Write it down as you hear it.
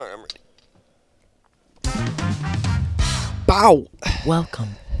Bow.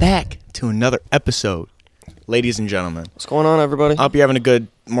 Welcome back to another episode, ladies and gentlemen. What's going on, everybody? I hope you're having a good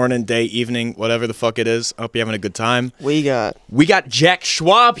morning, day, evening, whatever the fuck it is. I hope you're having a good time. We got Jack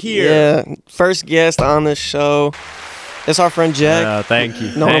Schwab here. Yeah, first guest on this show. It's our friend Jack. Thank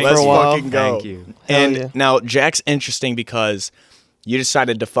you. Known him for a while. Fucking go. Thank you. And yeah. now Jack's interesting because you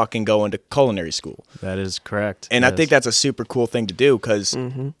decided to fucking go into culinary school. That is correct. And I think that's a super cool thing to do because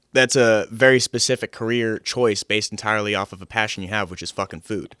that's a very specific career choice based entirely off of a passion you have, which is fucking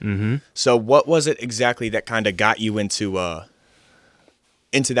food. Mm-hmm. So what was it exactly that kind of got you into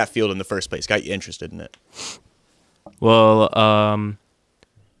that field in the first place, got you interested in it? Well,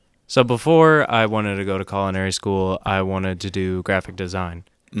 so before I wanted to go to culinary school, I wanted to do graphic design.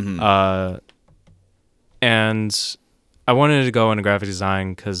 Mm-hmm. And I wanted to go into graphic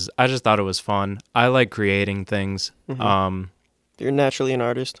design because I just thought it was fun. I like creating things. Mhm. You're naturally an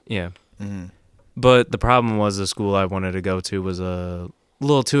artist. Yeah. Mm-hmm. But the problem was the school I wanted to go to was a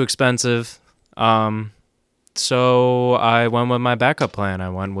little too expensive. So I went with my backup plan. I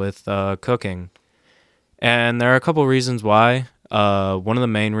went with cooking. And there are a couple reasons why. One of the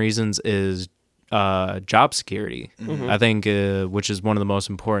main reasons is job security. Mm-hmm. I think, which is one of the most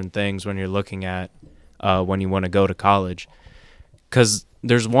important things when you're looking at when you want to go to college. Because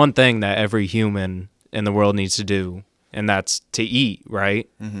there's one thing that every human in the world needs to do, and that's to eat, right?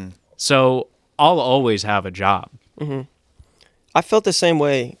 Mm-hmm. So I'll always have a job. Mm-hmm. I felt the same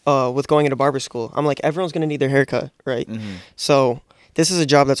way with going into barber school. I'm like, everyone's going to need their haircut, right? Mm-hmm. So this is a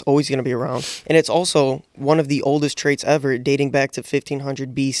job that's always going to be around. And it's also one of the oldest traits ever, dating back to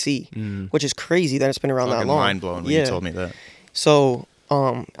 1500 BC, which is crazy that it's been around that long. Mind-blowing when you told me that. So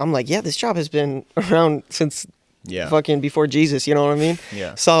I'm like, yeah, this job has been around since fucking before Jesus, you know what I mean?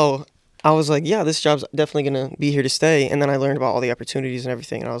 Yeah. So I was like, yeah, this job's definitely going to be here to stay. And then I learned about all the opportunities and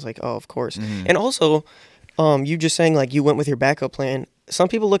everything. And I was like, oh, of course. Mm-hmm. And also, you just saying like you went with your backup plan. Some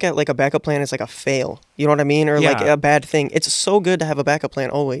people look at like a backup plan as like a fail. You know what I mean? Or like a bad thing. It's so good to have a backup plan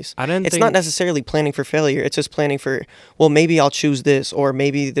always. It's not necessarily planning for failure. It's just planning for, well, maybe I'll choose this, or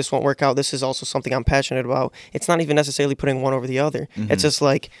maybe this won't work out. This is also something I'm passionate about. It's not even necessarily putting one over the other. Mm-hmm. It's just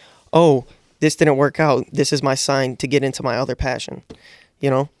like, oh, this didn't work out. This is my sign to get into my other passion,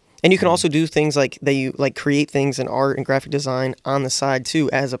 you know? And you can also do things like that, you like create things in art and graphic design on the side too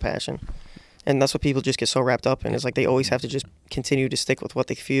as a passion. And that's what people just get so wrapped up in, is like they always have to just continue to stick with what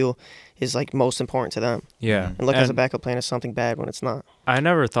they feel is like most important to them. Yeah. And look as a backup plan as something bad when it's not. I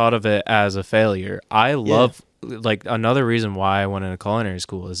never thought of it as a failure. I love, like, another reason why I went into culinary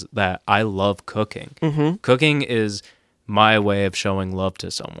school is that I love cooking. Mm-hmm. Cooking is my way of showing love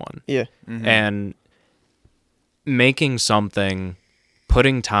to someone. Yeah. Mm-hmm. And making something,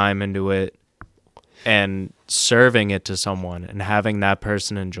 putting time into it, and serving it to someone and having that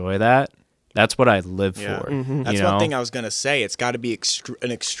person enjoy that, that's what I live for. Mm-hmm. That's one thing I was going to say. It's got to be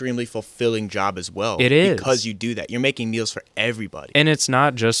an extremely fulfilling job as well. It is. Because you do that. You're making meals for everybody. And it's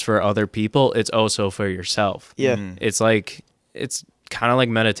not just for other people, it's also for yourself. Yeah. Mm-hmm. It's kind of like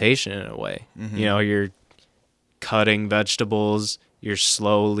meditation in a way. Mm-hmm. You know, you're cutting vegetables, you're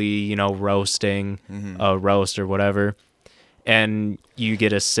slowly, roasting a roast or whatever, and you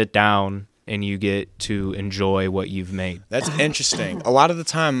get to sit down and you get to enjoy what you've made. That's interesting. A lot of the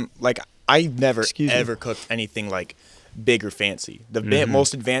time, like, I never ever cooked anything like big or fancy. The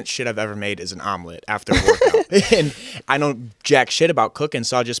most advanced shit I've ever made is an omelet after a workout. And I don't jack shit about cooking,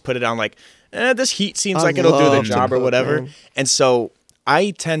 so I'll just put it on like, this heat seems like it'll do the job or whatever. Man. And so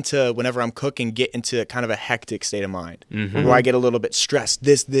I tend to, whenever I'm cooking, get into kind of a hectic state of mind where I get a little bit stressed.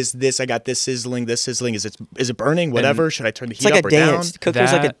 This, I got this sizzling. Is it burning? Whatever. Should I turn the heat up or down? It's like a dance.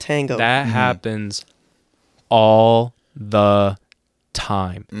 Cooking's like a tango. That happens all the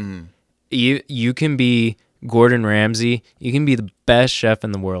time. Mm-hmm. You can be Gordon Ramsay. You can be the best chef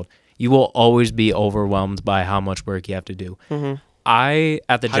in the world. You will always be overwhelmed by how much work you have to do. Mm-hmm.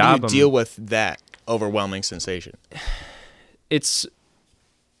 How do you deal with that overwhelming sensation? It's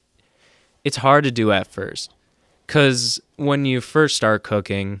hard to do at first, because when you first start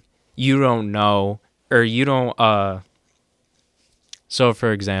cooking, you don't know, or you don't. So,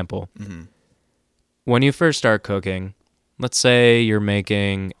 for example, when you first start cooking, let's say you're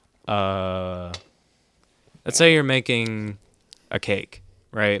making a cake,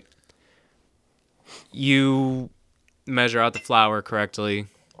 right? You measure out the flour correctly.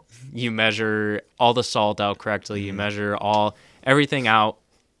 You measure all the salt out correctly. You measure everything out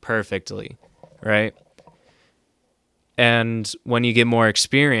perfectly, right? And when you get more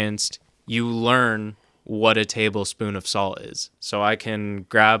experienced, you learn what a tablespoon of salt is. So I can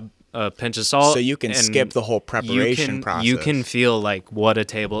grab a pinch of salt. So you can skip the whole preparation process. You can feel like what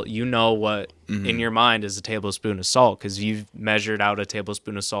what in your mind is a tablespoon of salt because you've measured out a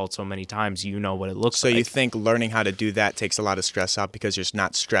tablespoon of salt so many times, you know what it looks like. So you think learning how to do that takes a lot of stress out because you're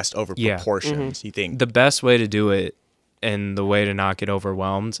not stressed over proportions. You think the best way to do it and the way to not get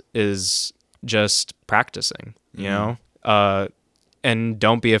overwhelmed is just practicing, you know? And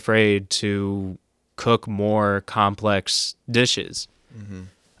don't be afraid to cook more complex dishes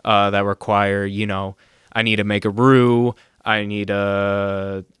that require, I need to make a roux, I need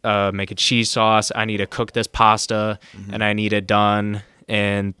to make a cheese sauce, I need to cook this pasta, and I need it done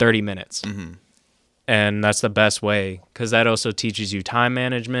in 30 minutes. And that's the best way because that also teaches you time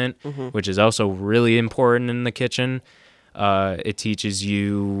management, which is also really important in the kitchen. It teaches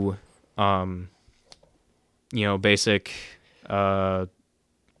you, basic...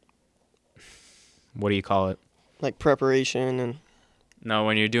 what do you call it? Like preparation and... No,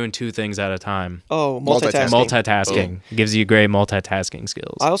 when you're doing two things at a time. Oh, multitasking. Multitasking. Gives you great multitasking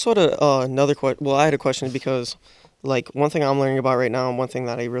skills. I also had another question. Well, I had a question because, like, one thing I'm learning about right now and one thing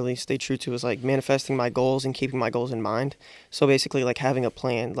that I really stay true to is, like, manifesting my goals and keeping my goals in mind. So basically, like, having a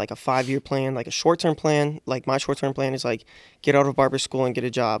plan, like a 5-year plan, like a short-term plan. Like, my short-term plan is, like, get out of barber school and get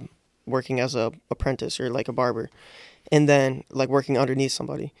a job working as a apprentice or, like, a barber. And then, like, working underneath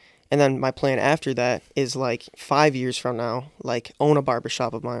somebody. And then my plan after that is, like, 5 years from now, like, own a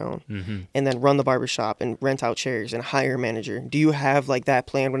barbershop of my own. And then run the barbershop and rent out chairs and hire a manager. Do you have, like, that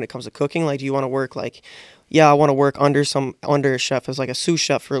plan when it comes to cooking? Like, do you want to work, like, I want to work under a chef as, like, a sous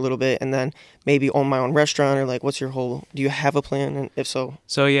chef for a little bit and then maybe own my own restaurant? Or, like, do you have a plan? And if so?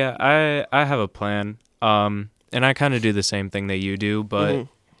 So, yeah, I have a plan. And I kind of do the same thing that you do, but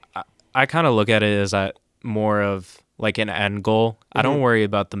I kind of look at it as more of... like an end goal. I don't worry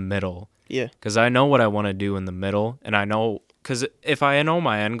about the middle. Yeah. Because I know what I want to do in the middle. And I know, because if I know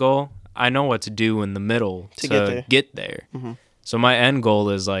my end goal, I know what to do in the middle to get there. So my end goal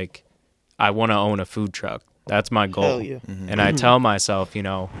is like, I want to own a food truck. That's my goal. Hell yeah. And I tell myself,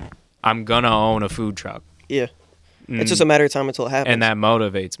 I'm going to own a food truck. Yeah. It's just a matter of time until it happens. And that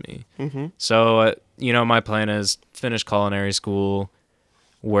motivates me. So, my plan is finish culinary school,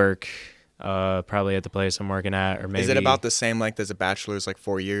 work... probably at the place I'm working at, or maybe... Is it about the same length as a bachelor's, like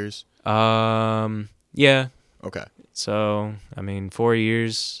 4 years? Yeah. Okay. So, 4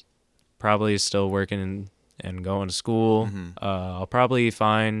 years, probably still working and going to school. I'll probably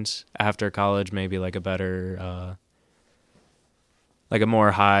find, after college, maybe like a better, like a more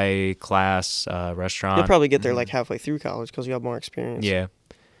high-class restaurant. You'll probably get there like halfway through college because you have more experience. Yeah.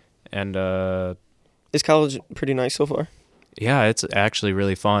 And... is college pretty nice so far? Yeah, it's actually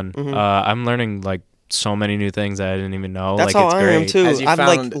really fun. I'm learning like so many new things that I didn't even know. That's like, how it's I great. am too. I'm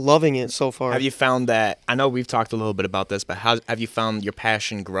like loving it so far. Have you found that? I know we've talked a little bit about this, but have you found your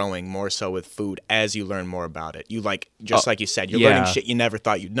passion growing more so with food as you learn more about it? You like like you said, you're learning shit you never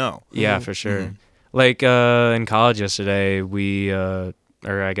thought you'd know. Yeah, for sure. Like in college yesterday, we or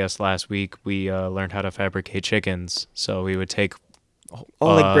I guess last week we learned how to fabricate chickens. So we would take.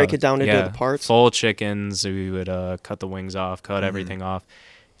 Like break it down into the parts? Full chickens. We would cut the wings off, cut everything off.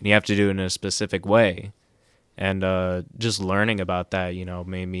 And you have to do it in a specific way. And just learning about that,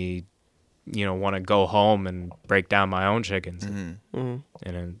 made me, want to go home and break down my own chickens.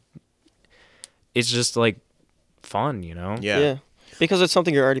 And it's just like fun, Yeah. Because it's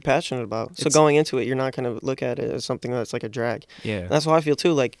something you're already passionate about. So going into it, you're not going to look at it as something that's like a drag. Yeah. That's how I feel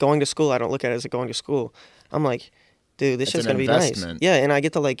too. Like going to school, I don't look at it as like going to school. I'm like... dude, this shit's going to be nice. Yeah, and I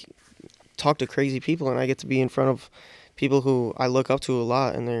get to, like, talk to crazy people, and I get to be in front of people who I look up to a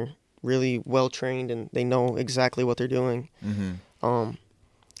lot, and they're really well-trained, and they know exactly what they're doing.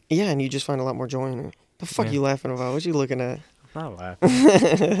 Yeah, and you just find a lot more joy in it. The fuck you laughing about? What you looking at? I'm not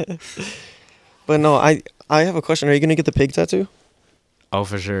laughing. But no, I have a question. Are you going to get the pig tattoo? Oh,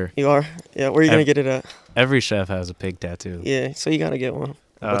 for sure. You are? Yeah, where are you going to get it at? Every chef has a pig tattoo. Yeah, so you got to get one.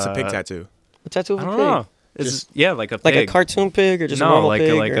 What's a pig tattoo? A tattoo of a pig. I don't know. Like a pig. Like a cartoon pig or just a normal pig?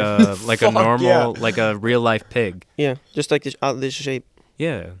 No, like a normal, like a real life pig. Yeah, just like this shape.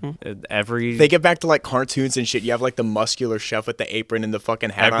 Yeah. They get back to like cartoons and shit. You have like the muscular chef with the apron and the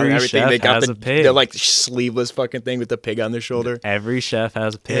fucking hat on and everything. They got a pig. They're like sleeveless fucking thing with the pig on their shoulder. Every chef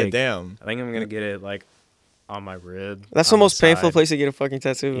has a pig. Yeah, damn. I think I'm gonna get it like on my rib. That's the most painful place to get a fucking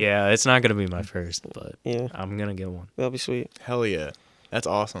tattoo. Yeah, it's not gonna be my first, but yeah, I'm gonna get one. That'll be sweet. Hell yeah, that's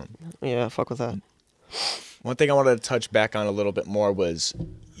awesome. Yeah, fuck with that. One thing I wanted to touch back on a little bit more was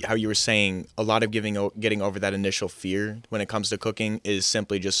how you were saying a lot of getting over that initial fear when it comes to cooking is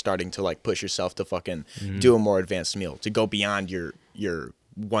simply just starting to like push yourself to fucking do a more advanced meal, to go beyond your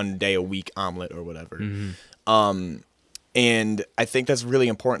 1 day a week omelet or whatever. And I think that's a really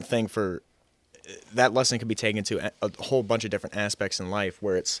important thing for that lesson can be taken to a whole bunch of different aspects in life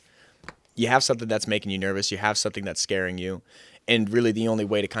where it's you have something that's making you nervous, you have something that's scaring you, and really the only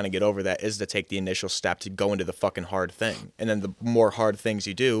way to kind of get over that is to take the initial step to go into the fucking hard thing. And then the more hard things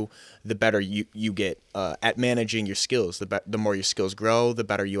you do, the better you get at managing your skills. The more your skills grow, the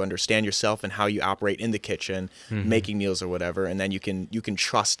better you understand yourself and how you operate in the kitchen, making meals or whatever. And then you can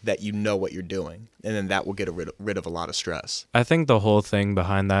trust that you know what you're doing. And then that will get rid of a lot of stress. I think the whole thing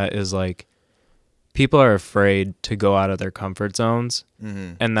behind that is like people are afraid to go out of their comfort zones.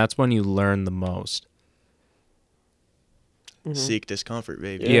 And that's when you learn the most. Seek discomfort,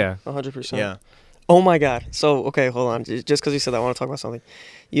 baby. Yeah. 100%. Yeah. Oh my God. So, okay, hold on. Just because you said that, I want to talk about something.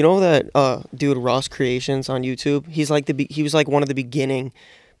 You know that dude Ross Creations on YouTube? He was like one of the beginning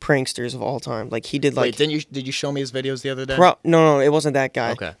pranksters of all time. Like he did like. Wait, did you show me his videos the other day? No, it wasn't that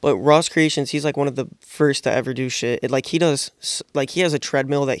guy. Okay. But Ross Creations, he's like one of the first to ever do shit. He has a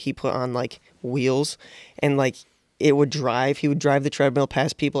treadmill that he put on like wheels, and like it would drive. He would drive the treadmill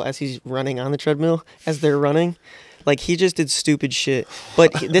past people as he's running on the treadmill as they're running. Like, he just did stupid shit.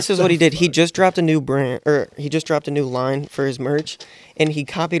 But this is what he did. He just dropped a new brand, or he just dropped a new line for his merch, and he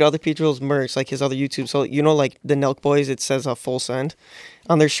copied other people's merch, like his other YouTube. So, you know, like the Nelk Boys, it says full send.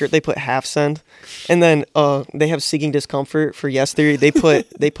 On their shirt, they put half send. And then they have Seeking Discomfort for Yes Theory. They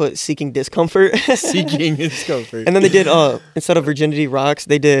put Seeking Discomfort. Seeking Discomfort. And then they did, instead of Virginity Rocks,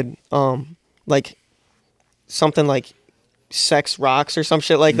 they did, like, something like Sex Rocks or some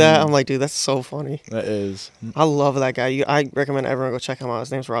shit like that. I'm like, dude, that's so funny. That is. I love that guy. I recommend everyone go check him out.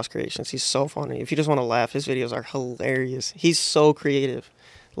 His name's Ross Creations. He's so funny. If you just want to laugh, his videos are hilarious. He's so creative.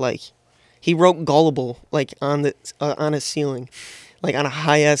 Like, he wrote Gullible, like, on a ceiling. Like, on a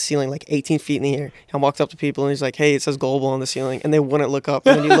high-ass ceiling, like 18 feet in the air. And walked up to people, and he's like, hey, it says Gullible on the ceiling. And they wouldn't look up.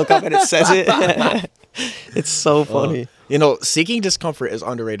 And then you look up, and it says it. It's so funny. You know, Seeking Discomfort is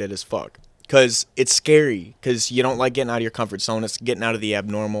underrated as fuck. Because it's scary, because you don't like getting out of your comfort zone. It's getting out of the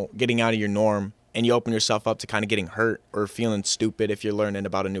abnormal, getting out of your norm, and you open yourself up to kind of getting hurt or feeling stupid if you're learning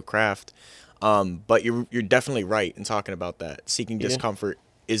about a new craft. But you're definitely right in talking about that. Seeking discomfort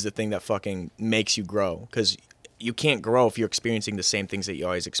is the thing that fucking makes you grow, because you can't grow if you're experiencing the same things that you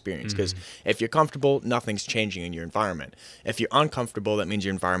always experience. Because if you're comfortable, nothing's changing in your environment. If you're uncomfortable, that means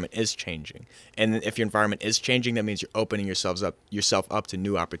your environment is changing. And if your environment is changing, that means you're opening yourself up to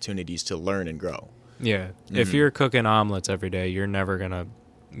new opportunities to learn and grow. Yeah. If you're cooking omelets every day, you're never going to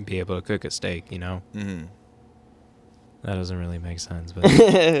be able to cook a steak, you know? That doesn't really make sense,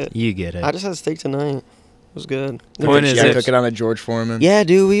 but you get it. I just had steak tonight. It was good. Point is, cook it on a George Foreman. Yeah,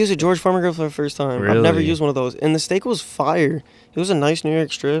 dude, we used a George Foreman grill for the first time. Really? I've never used one of those. And the steak was fire. It was a nice New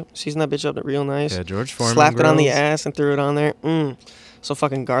York strip. Seasoned that bitch up real nice. Yeah, George Foreman slapped grills. it on the ass and threw it on there. So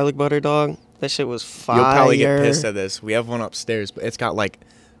fucking garlic butter, dog. That shit was fire. You'll probably get pissed at this. We have one upstairs, but it's got like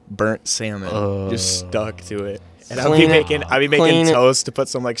burnt salmon just stuck to it. And I'll be making toast to put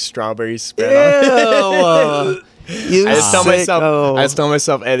some like strawberry spread on it. I just tell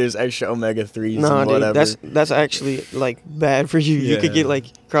myself, hey, there's extra omega-3s and whatever. Dude, that's actually like bad for you. You could get like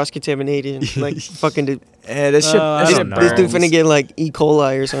cross-contaminated, like fucking. This dude finna get like E.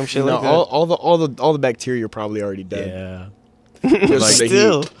 coli or some shit like that. All the bacteria are probably already dead. Yeah. Like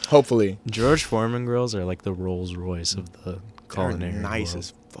still, hopefully, George Foreman grills are like the Rolls Royce of the culinary nice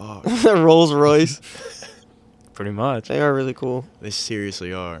world. as fuck. Rolls Royce. Pretty much. They are really cool. They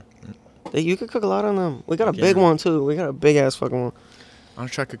seriously are. You could cook a lot on them. We got a big one too. We got a big ass fucking one. I'm gonna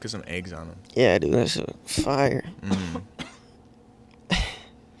try cooking some eggs on them. Yeah, dude, that's fire.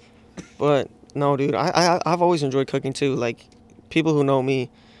 But no, dude, I've always enjoyed cooking too. Like, people who know me,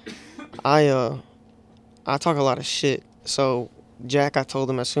 I talk a lot of shit. So Jack, I told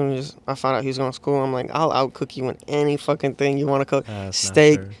him as soon as I found out he was going to school, I'm like, I'll outcook you in any fucking thing you want to cook.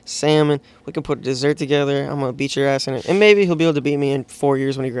 Steak, salmon. We can put a dessert together. I'm going to beat your ass in it. And maybe he'll be able to beat me in 4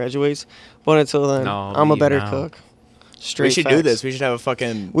 years when he graduates. But until then, I'm a better cook. Straight we should facts. Do this. We should have a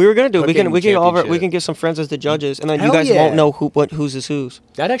fucking. We were gonna do it. We can get some friends as the judges, and then you guys won't know whose is whose.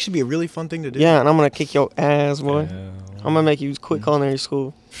 That'd actually be a really fun thing to do. Yeah, and I'm gonna kick your ass, boy. I'm gonna make you quit culinary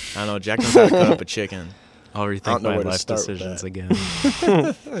school. I know Jack knows how to cut up a chicken. I'll rethink my life decisions again.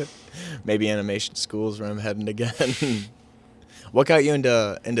 Maybe animation school's where I'm heading again. What got you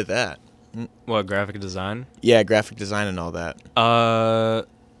into that? What, graphic design? Yeah, graphic design and all that.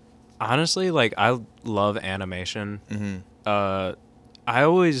 Honestly, like, I love animation. I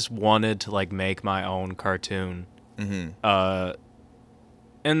always wanted to like make my own cartoon. And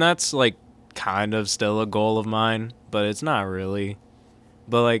that's like kind of still a goal of mine, but it's not really.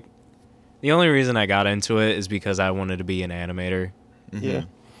 But like, the only reason I got into it is because I wanted to be an animator. Yeah.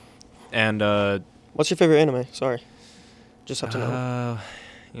 And what's your favorite anime? Sorry. Just have to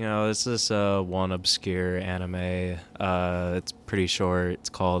know. It's this one obscure anime. It's pretty short. It's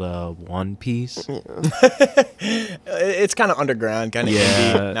called One Piece. Yeah. It's kind of underground, kind of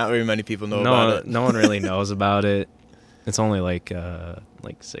indie. Not very many people know about it. No one really knows about it. It's only like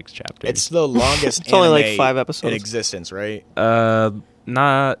 6 chapters. It's the longest it's only like anime 5 episodes in existence, right?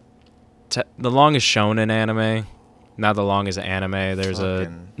 Not the longest shonen anime. Not the longest anime.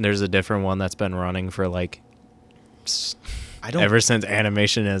 There's a different one that's been running for like ever since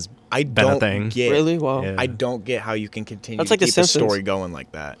animation has been a thing. Really? Wow. Yeah. I don't get how you can continue That's to like keep the a story going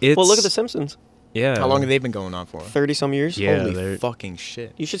like that. Well, look at The Simpsons. Yeah. How long have they been going on for? 30-some years. Yeah, Holy fucking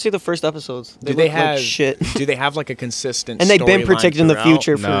shit. You should see the first episodes. Do they have like shit? Do they have like a consistent and they've been predicting the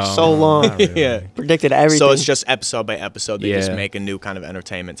future for so long. Really. Yeah. Predicted everything. So it's just episode by episode. They just make a new kind of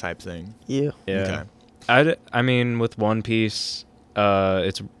entertainment type thing. Yeah. Yeah. Okay. I mean, with One Piece,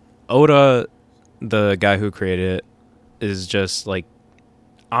 it's Oda, the guy who created it, is just like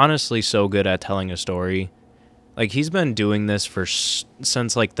honestly so good at telling a story. Like he's been doing this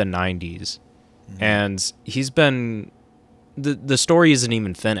since like the 90s. And he's been the story isn't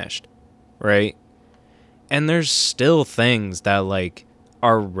even finished, right? And there's still things that like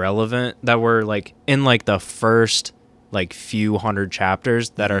are relevant that were like in like the first like few hundred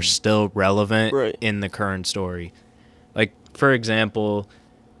chapters that are still relevant in the current story. Like for example,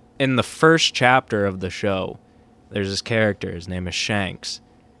 in the first chapter of the show, there's this character. His name is Shanks.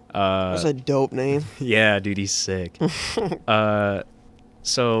 That's a dope name. Yeah, dude, he's sick.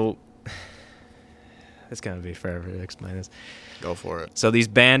 So it's gonna be forever to explain this. Go for it. So these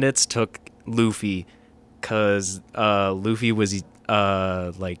bandits took Luffy because Luffy was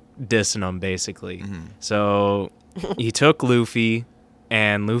like dissing them basically. So he took Luffy,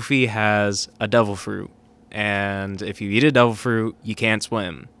 and Luffy has a devil fruit, and if you eat a devil fruit, you can't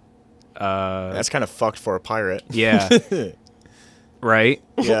swim. That's kind of fucked for a pirate. Yeah. Right?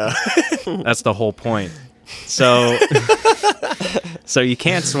 Yeah. That's the whole point. So you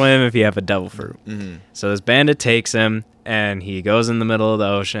can't swim if you have a devil fruit. So this bandit takes him, and he goes in the middle of the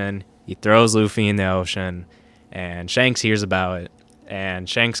ocean. He throws Luffy in the ocean, and Shanks hears about it. And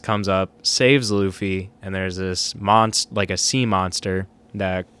Shanks comes up, saves Luffy, and there's this like a sea monster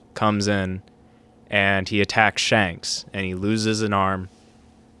that comes in, and he attacks Shanks, and he loses an arm.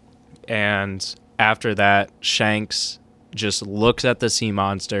 And after that, Shanks just looks at the sea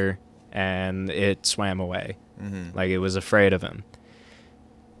monster, and it swam away. Like it was afraid of him.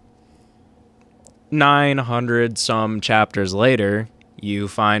 900 some chapters later, you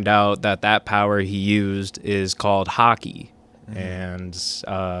find out that power he used is called Haki. And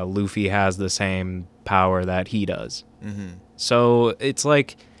Luffy has the same power that he does. So it's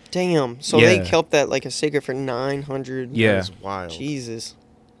like... Damn. So they kept that like a secret for 900 Yeah. That's wild. Jesus.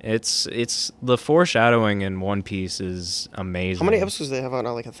 It's the foreshadowing in One Piece is amazing. How many episodes do they have out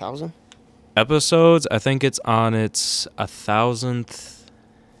now? Like 1,000? Episodes? I think it's on its 1,000th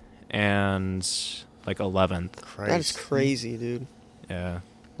and like 11th. That's crazy, dude. Yeah.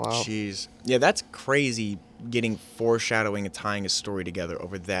 Wow. Jeez. Yeah, that's crazy getting foreshadowing and tying a story together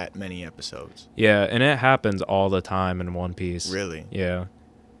over that many episodes. Yeah, and it happens all the time in One Piece. Really? Yeah.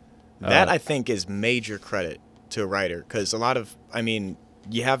 That I think is major credit to a writer, because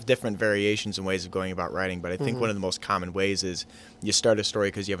you have different variations and ways of going about writing, but I think one of the most common ways is you start a story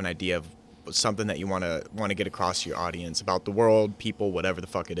because you have an idea of something that you want to get across to your audience about the world, people, whatever the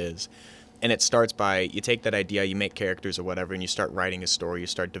fuck it is. And it starts by, you take that idea, you make characters or whatever, and you start writing a story, you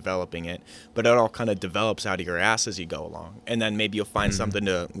start developing it, but it all kind of develops out of your ass as you go along. And then maybe you'll find something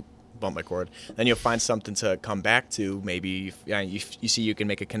to bump my cord. Then you'll find something to come back to. Maybe you see you can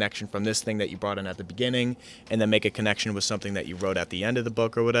make a connection from this thing that you brought in at the beginning, and then make a connection with something that you wrote at the end of the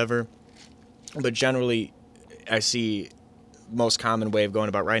book or whatever. But generally, I see most common way of going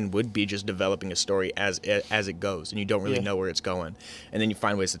about writing would be just developing a story as it goes, and you don't really know where it's going, and then you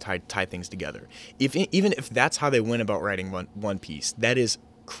find ways to tie things together. Even if that's how they went about writing One Piece, that is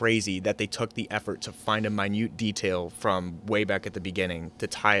crazy that they took the effort to find a minute detail from way back at the beginning to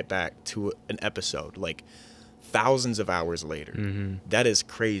tie it back to an episode like thousands of hours later. That is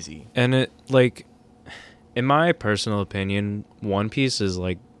crazy. And it, like, in my personal opinion, One Piece is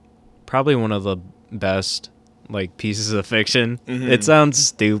like probably one of the best like pieces of fiction. It sounds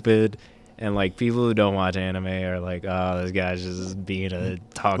stupid, and like people who don't watch anime are like, oh, this guy's just being a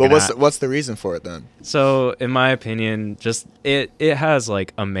talking. Well, what's the reason for it then? So in my opinion, just it has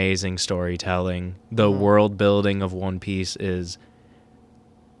like amazing storytelling. The world building of One Piece is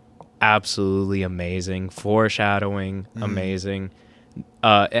absolutely amazing. Foreshadowing, amazing.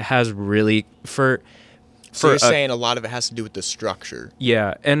 It has really so you're saying a lot of it has to do with the structure.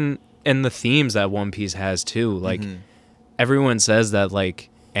 Yeah, and the themes that One Piece has too, like everyone says that like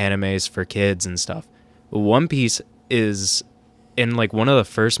anime is for kids and stuff. But One Piece is in like one of the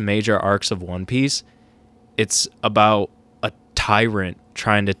first major arcs of One Piece. It's about a tyrant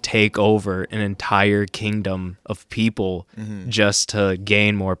trying to take over an entire kingdom of people just to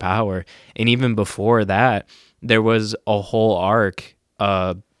gain more power. And even before that, there was a whole arc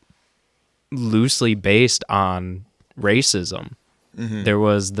loosely based on racism. There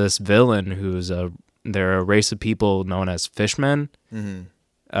was this villain they're a race of people known as fishmen.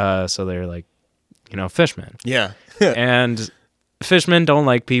 So they're like, fishmen. Yeah. And fishmen don't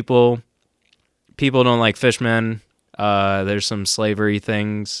like people. People don't like fishmen. There's some slavery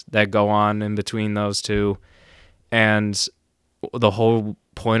things that go on in between those two. And the whole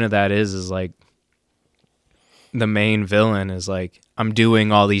point of that is like, the main villain is like, I'm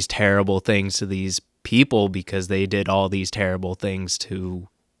doing all these terrible things to these people because they did all these terrible things to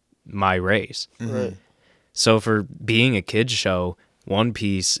my race. Right. So for being a kid's show, One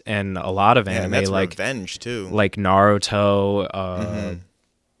Piece and a lot of anime, that's like revenge too, like Naruto,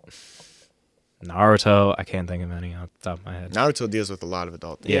 Naruto, I can't think of any off the top of my head. Naruto deals with a lot of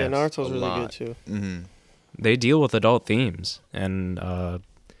adult themes. Yeah, Naruto's really good too. They deal with adult themes, and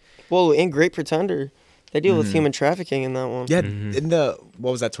well, in Great Pretender, they deal with human trafficking in that one. Yeah, in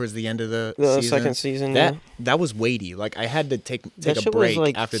what was that, towards the end of the season? Second season? That was weighty. Like, I had to take that a shit break was,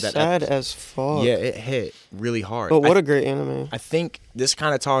 like, after that sad episode. as fuck. Yeah, it hit really hard. But what a great anime. I think this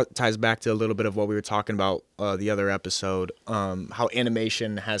kind of ties back to a little bit of what we were talking about the other episode, how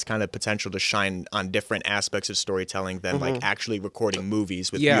animation has kind of potential to shine on different aspects of storytelling than like actually recording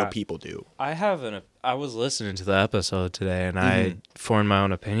movies with real people do. I was listening to the episode today, and I formed my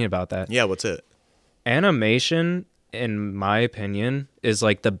own opinion about that. Yeah, what's it? Animation, in my opinion, is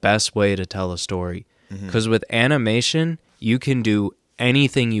like the best way to tell a story. Because with animation, you can do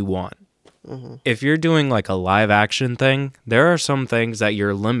anything you want. If you're doing like a live action thing, there are some things that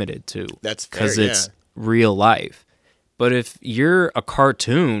you're limited to. That's fair, because it's real life. But if you're a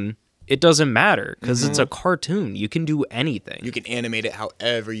cartoon, it doesn't matter because it's a cartoon. You can do anything. You can animate it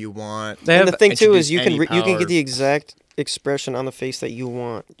however you want. And the thing too is you can get the exact expression on the face that you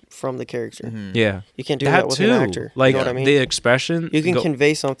want from the character. Yeah, you can't do that with an actor. Like, you know what I mean? The expression, you can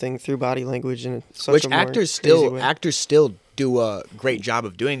convey something through body language in such a more actors still do a great job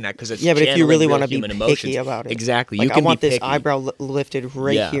of doing that, because it's but if you really want to be emotions. picky about it, exactly, like, you can I want be this picky. eyebrow lifted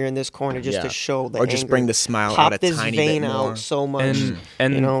right here in this corner just to show the or just anger. bring the smile Pop out a this tiny vein bit more. out so much,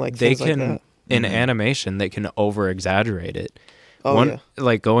 and like they things can like that. in animation they can over exaggerate it. Oh,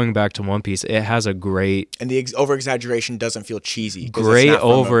 Like going back to One Piece, it has a great and the over exaggeration doesn't feel cheesy. Great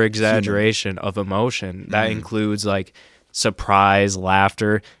over exaggeration of emotion that includes like surprise,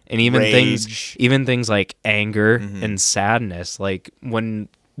 laughter, and even things like anger and sadness. Like when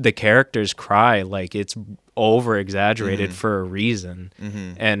the characters cry, like it's over exaggerated for a reason,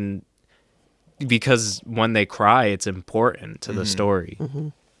 and because when they cry, it's important to the story.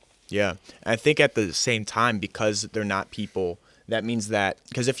 Yeah, I think at the same time, because they're not people, that means that,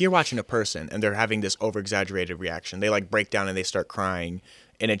 because if you're watching a person and they're having this over exaggerated reaction, they like break down and they start crying,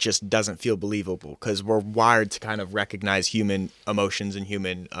 and it just doesn't feel believable, because we're wired to kind of recognize human emotions and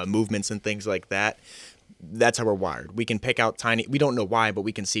human movements and things like that. That's how we're wired. We can pick out we don't know why, but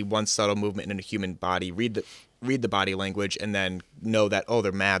we can see one subtle movement in a human body, read the body language, and then know that, oh,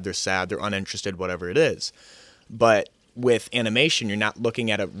 they're mad, they're sad, they're uninterested, whatever it is. But with animation, you're not looking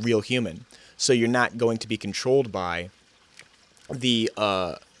at a real human, so you're not going to be controlled by the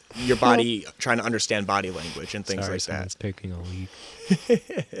your body trying to understand body language and things like that. Taking a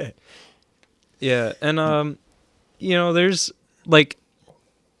leak. Yeah, and there's like,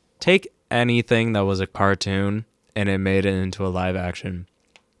 take anything that was a cartoon and it made it into a live action.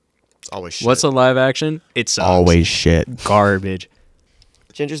 It's always shit. What's a live action? It sucks. Always shit. Garbage.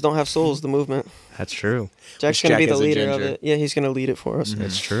 Gingers don't have souls, the movement. That's true. Jack's going to be the leader of it. Yeah, he's going to lead it for us.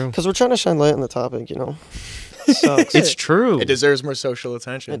 That's true. Because we're trying to shine light on the topic, It sucks. It's true. It deserves more social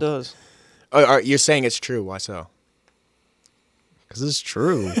attention. It does. Oh, you're saying it's true. Why so? Because it's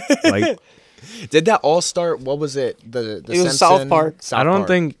true. Like, did that all start? What was it? It was South Park. I don't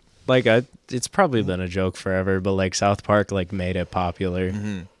think, like, it's probably been a joke forever, but like South Park like made it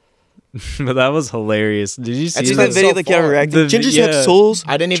popular. But that was hilarious. Did you see that video that got reacted? Gingers have souls.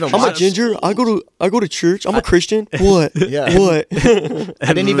 I didn't even. I'm a ginger. I go to church. I'm a Christian. What? Yeah. What?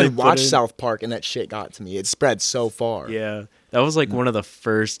 I didn't even watch South Park, and that shit got to me. It spread so far. Yeah, that was like one of the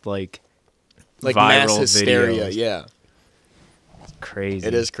first like viral mass hysteria. videos. Yeah, it's crazy.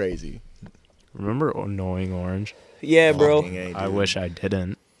 It is crazy. Remember Annoying Orange? Yeah, bro. I wish I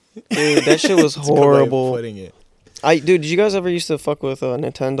didn't. Dude, that shit was horrible. Putting it. Did you guys ever used to fuck with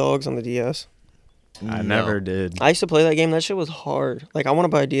Nintendogs on the DS? I never did. I used to play that game. That shit was hard. Like, I want to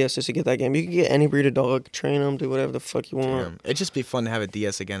buy a DS just to get that game. You can get any breed of dog, train them, do whatever the fuck you want. Damn. It'd just be fun to have a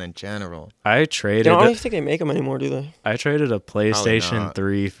DS again in general. I traded. I don't even think they make them anymore, do they? I traded a PlayStation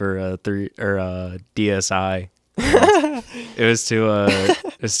 3 for a DSi. It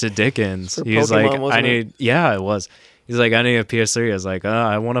was to Dickens. He was like, it was. He's like, I need a PS3. I was like,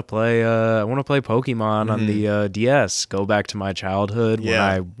 I want to play Pokemon on the DS. Go back to my childhood when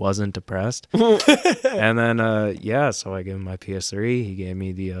I wasn't depressed. And then so I gave him my PS3. He gave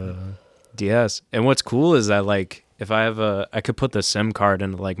me the DS. And what's cool is that like if I have I could put the SIM card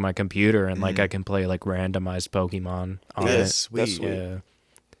into like my computer and like I can play like randomized Pokemon on it. Sweet. That's sweet. Yeah.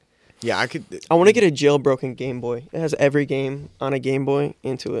 Yeah, I want to get a jailbroken Game Boy. It has every game on a Game Boy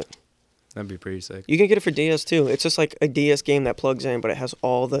into it. That'd be pretty sick. You can get it for DS too. It's just like a DS game that plugs in, but it has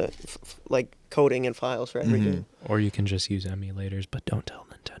all the like coding and files for every game. Or you can just use emulators, but don't tell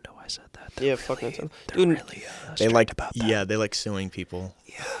Nintendo I said that. Fuck Nintendo. Dude, really they like about that. Yeah, they like suing people.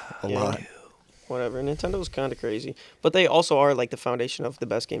 A lot. Whatever. Nintendo's kind of crazy, but they also are like the foundation of the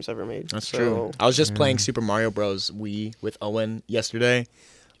best games ever made. That's true. I was just playing Super Mario Bros. Wii with Owen yesterday.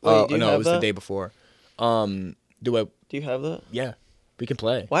 Wait, it was the day before. Do you have that? Yeah. We can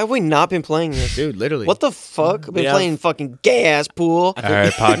play. Why have we not been playing this? Dude, literally. What the fuck? We've been playing fucking gay-ass pool. All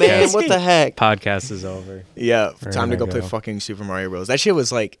right, podcast. Man, what the heck? Podcast is over. Yeah, time to go play fucking Super Mario Bros. That shit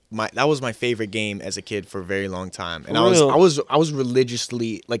was like that was my favorite game as a kid for a very long time. And I was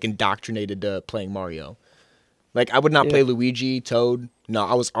religiously like indoctrinated to playing Mario. Like I would not play Luigi, Toad. No,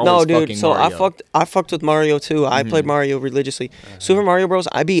 I was always fucking Mario. I fucked with Mario too. I played Mario religiously. Super Mario Bros.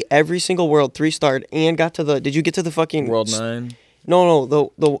 I beat every single world 3-starred and got to the. Did you get to the fucking World 9? No,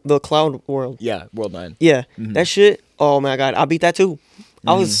 the Cloud World. Yeah, World 9. Yeah, that shit. Oh my god, I beat that too.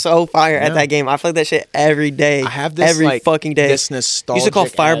 I was so fire at that game. I played that shit every day. I have this every fucking day. This nostalgic. Used to call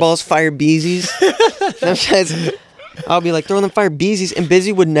fireballs fire beesies. Them shits. I'll be like throwing them fire beesies, and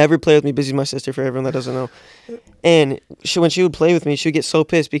Busy would never play with me. Busy's my sister, for everyone that doesn't know. And when she would play with me, she would get so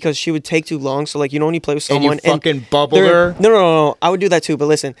pissed because she would take too long. So like, you know, when you play with someone and you fucking bubble her. No. I would do that too. But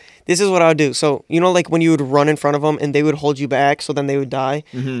listen, this is what I would do. So you know, like when you would run in front of them and they would hold you back, so then they would die.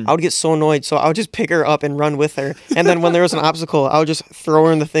 I would get so annoyed. So I would just pick her up and run with her. And then when there was an obstacle, I would just throw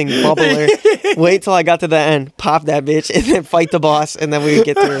her in the thing, bubble her, wait till I got to the end, pop that bitch, and then fight the boss, and then we would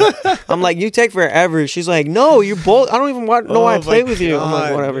get through. I'm like, you take forever. She's like, no, you're both. I don't even know why I play with you. I'm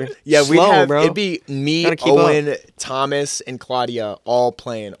like, whatever. Yeah, bro. It'd be me, Owen, Thomas, and Claudia all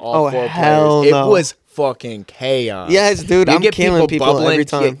playing, all 4 hell players. No. It was fucking chaos. Yes, dude, I'm killing people every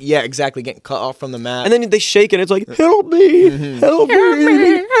time. Yeah, exactly, getting cut off from the map. And then they shake it. It's like, help me, help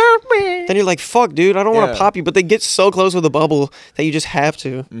me. Then you're like, fuck, dude, I don't want to pop you. But they get so close with a bubble that you just have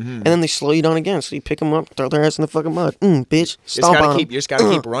to. And then they slow you down again. So you pick them up, throw their ass in the fucking mud. Bitch, stomp on them. You just got to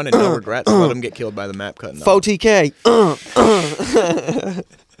keep running, no regrets. Let them get killed by the map cutting off. 4TK.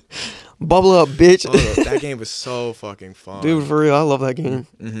 Bubble up, bitch. Oh, that game was so fucking fun. Dude, for real, I love that game.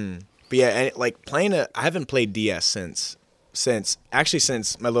 But yeah, and like I haven't played DS since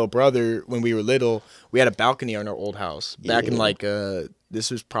my little brother, when we were little, we had a balcony on our old house. Back in like, this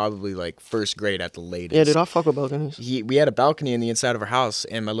was probably like first grade at the latest. Yeah, dude, I fuck with balconies. We had a balcony in the inside of our house,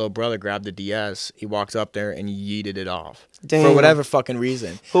 and my little brother grabbed the DS. He walked up there and yeeted it off. Damn. For whatever fucking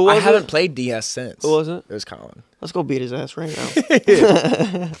reason. Who was I haven't played DS since. Who was it? It was Colin. Let's go beat his ass right now.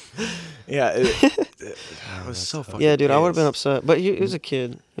 Yeah, it was so fucking Yeah, dude, pissed. I would have been upset. But he was a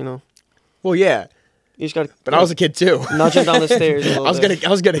kid, you know. Well, yeah. You just gotta. But I was a kid too. Nudge him down the stairs. I was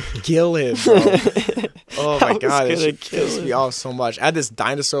gonna kill him, bro. Oh my god, it pissed me off so much. I had this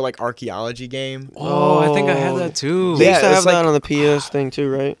dinosaur like archaeology game. Oh, I think I had that too. They used to have that on the PS thing too,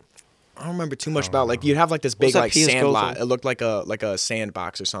 right? I don't remember too much about like you'd have like this big like sand lot. It looked like a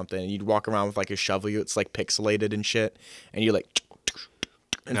sandbox or something. You'd walk around with like a shovel. It's like pixelated and shit, and you like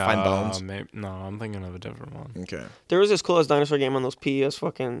and find bones. No, I'm thinking of a different one. Okay. There was this cool ass dinosaur game on those PS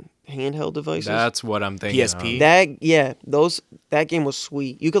fucking handheld devices. That's what I'm thinking. PSP. That game was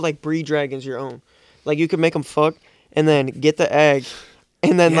sweet. You could like breed dragons your own. Like you could make them fuck and then get the egg,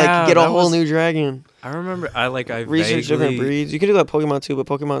 and then like get a whole new dragon. I remember I research different breeds. You can do that Pokemon too, but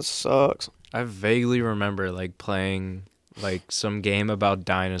Pokemon sucks. I vaguely remember like playing like some game about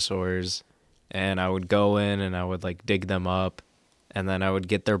dinosaurs, and I would go in and I would like dig them up, and then I would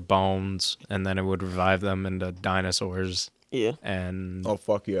get their bones, and then I would revive them into dinosaurs. Yeah. And oh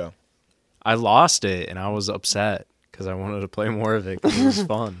fuck yeah, I lost it, and I was upset because I wanted to play more of it because it was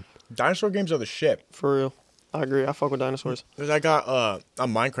fun. Dinosaur games are the shit. For real. I agree. I fuck with dinosaurs. Cause I got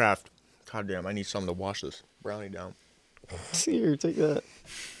on Minecraft. God damn, I need something to wash this brownie down. Here, take that.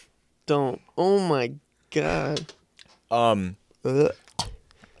 Don't. Oh my god.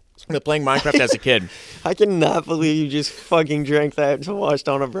 Playing Minecraft as a kid. I cannot believe you just fucking drank that to wash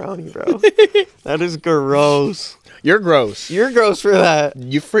down a brownie, bro. That is gross. You're gross. You're gross for that.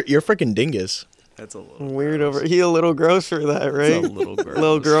 You're freaking dingus. That's a little weird over. He a little gross for that, right? It's a little gross.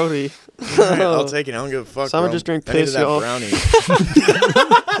 Little grody. Right, I'll take it. I don't give a fuck. Simon bro. just drank I needed piss, that y'all. brownie.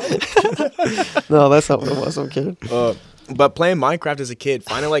 No, that's not what it was. I'm kidding. But playing Minecraft as a kid,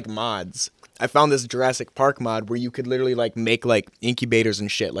 finding like mods. I found this Jurassic Park mod where you could literally like make like incubators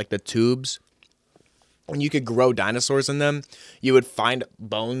and shit, like the tubes. And you could grow dinosaurs in them. You would find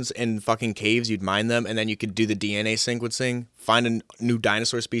bones in fucking caves. You'd mine them, and then you could do the DNA sequencing, find a new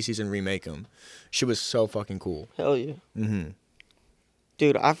dinosaur species, and remake them. Shit was so fucking cool. Hell yeah. Mm-hmm.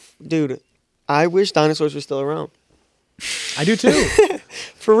 Dude, I wish dinosaurs were still around. I do too.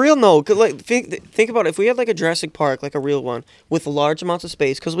 For real, no. Cause like, think about it. If we had like a Jurassic Park, like a real one, with large amounts of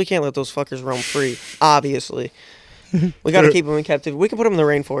space, because we can't let those fuckers roam free, obviously. We got to keep them in captivity. We can put them in the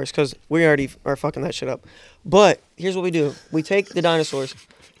rainforest because we already are fucking that shit up. But here's what we do. We take the dinosaurs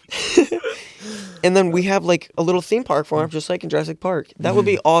and then we have like a little theme park for them, just like in Jurassic Park. That would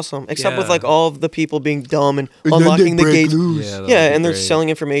be awesome, except with like all of the people being dumb and unlocking the gates. Yeah, and they're selling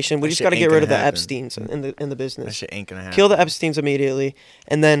information. We just got to get rid of the Epsteins in the business. That shit ain't gonna happen. Kill the Epsteins immediately,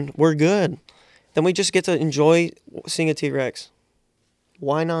 and then we're good. Then we just get to enjoy seeing a T-Rex.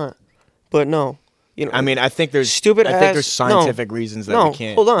 Why not? But no. You know, I mean, I think there's scientific reasons that we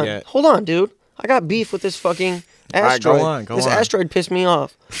can't. Hold on, dude. I got beef with this fucking asteroid. Right, go on. Asteroid pissed me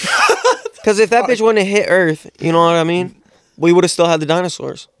off. Because if that bitch wouldn't have hit Earth, you know what I mean? We would have still had the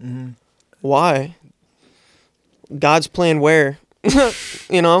dinosaurs. Mm-hmm. Why? God's plan where?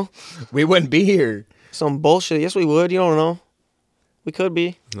 You know? We wouldn't be here. Some bullshit. Yes, we would. You don't know. We could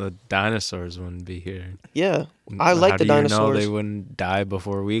be. The dinosaurs wouldn't be here. Yeah. I like the dinosaurs. How do you know they wouldn't die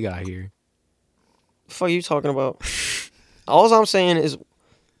before we got here? The fuck are you talking about? All I'm saying is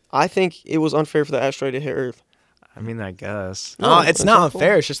I think it was unfair for the asteroid to hit Earth. I mean, I guess. No, it's not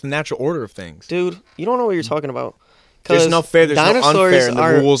unfair. It's just the natural order of things. Dude, you don't know what you're talking about. There's no fair. There's no unfair in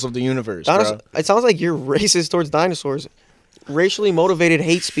the rules of the universe, bro. It sounds like you're racist towards dinosaurs. Racially motivated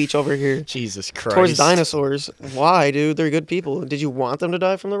hate speech over here. Jesus Christ. Towards dinosaurs. Why, dude? They're good people. Did you want them to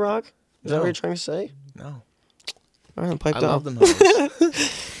die from the rock? Is that what you're trying to say? No. All right, pipe down. I love them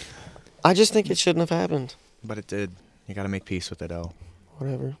hoes. I just think it shouldn't have happened. But it did. You got to make peace with it, L.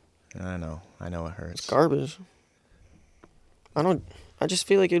 Whatever. I know it hurts. It's garbage. I just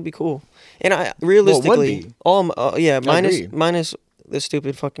feel like it'd be cool. And I realistically, minus the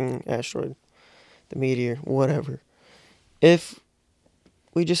stupid fucking asteroid, the meteor, whatever. If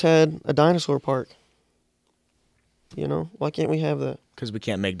we just had a dinosaur park, you know, why can't we have that? Because we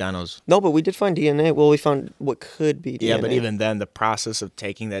can't make dinos. No, but we did find DNA. Well, we found what could be DNA. Yeah, but even then, the process of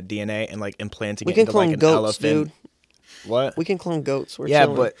taking that DNA and like implanting it into like an goats, elephant. Dude. What? We can clone goats. We're yeah,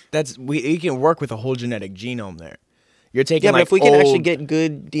 chilling. but we can work with a whole genetic genome there. You're taking but if we can actually get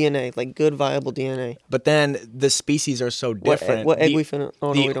good DNA, like good viable DNA. But then the species are so different. What egg we finna?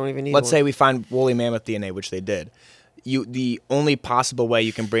 Oh no, we don't even need. Let's say we find woolly mammoth DNA, which they did. The only possible way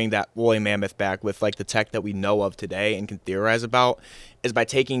you can bring that woolly mammoth back with like the tech that we know of today and can theorize about is by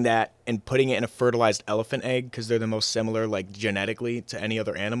taking that and putting it in a fertilized elephant egg because they're the most similar like genetically to any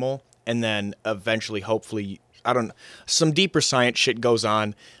other animal, and then eventually, hopefully. Some deeper science shit goes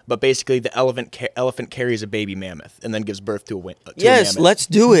on, but basically the elephant carries a baby mammoth and then gives birth to a mammoth. Yes, let's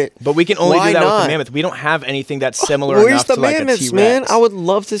do it. But we can only do that with the mammoth. We don't have anything that's similar enough to like a T-Rex. Where's the mammoths, man? I would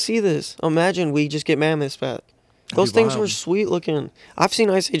love to see this. Imagine we just get mammoths back. Those things were sweet looking. I've seen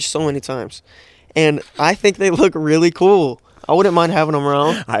Ice Age so many times, and I think they look really cool. I wouldn't mind having them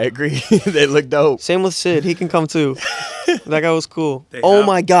around. I agree. They look dope. Same with Sid. He can come too. That guy was cool.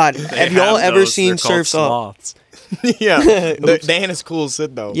 My God. Have y'all ever seen Surf's Up? Yeah. They ain't as cool as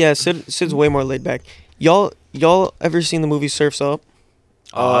Sid, though. Yeah, Sid's way more laid back. Y'all ever seen the movie Surf's Up?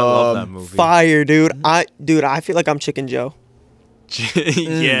 Oh, I love that movie. Fire, dude. I feel like I'm Chicken Joe.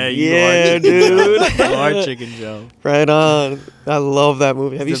 Yeah, you are Chicken dude. Joe. You are Chicken Joe. Right on. I love that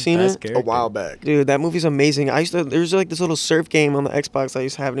movie. Have you seen it? Character. A while back. Dude, that movie's amazing. There's like this little surf game on the Xbox I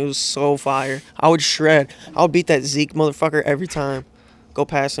used to have, and it was so fire. I would shred. I would beat that Zeke motherfucker every time. Go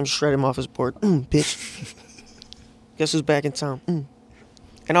past him, shred him off his board. Bitch. Guess who's back in town?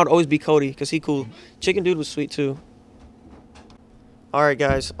 And I would always be Cody, because he cool. Chicken Dude was sweet, too. All right,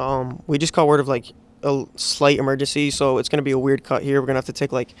 guys. We just caught word of, like, a slight emergency, so it's going to be a weird cut here. We're going to have to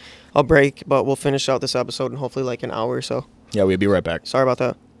take, like, a break, but we'll finish out this episode in hopefully, like, an hour or so. Yeah, we'll be right back. Sorry about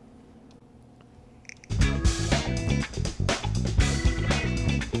that.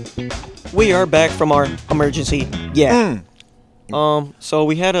 We are back from our emergency. Yeah. So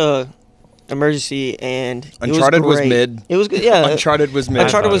we had a emergency, and Uncharted was mid. It was good. Yeah, Uncharted was mid.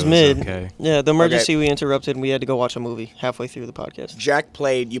 Uncharted was mid. Okay. Yeah, the emergency we interrupted, and we had to go watch a movie halfway through the podcast. Jack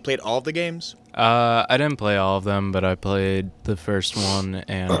you played all of the games? I didn't play all of them, but I played the first one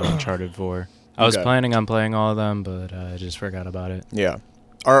and Uncharted 4. I was planning on playing all of them, but I just forgot about it. Yeah.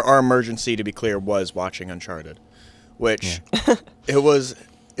 Our emergency, to be clear, was watching Uncharted, which it was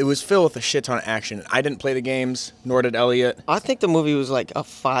filled with a shit ton of action. I didn't play the games, nor did Elliot. I think the movie was like a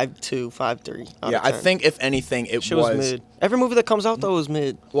 5.2, 5.3. Yeah, I think if anything, it was mid. Every movie that comes out though is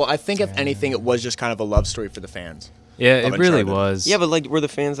mid. Well, I think if anything, it was just kind of a love story for the fans. Yeah, it really was. Yeah, but like, were the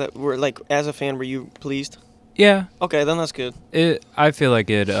fans that were like, as a fan, were you pleased? Yeah. Okay, then that's good. I feel like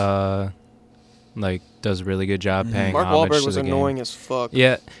it like does a really good job paying Mark homage Wahlberg to was the annoying game. as fuck.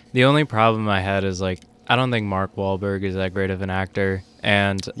 Yeah, the only problem I had is like I don't think Mark Wahlberg is that great of an actor,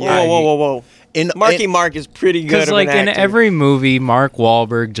 and whoa. Mark is pretty good. Because like in every movie, Mark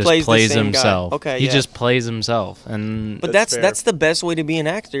Wahlberg just plays himself. Guy. Okay, he just plays himself, but that's the best way to be an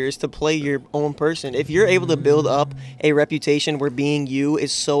actor is to play your own person. If you're able to build up a reputation where being you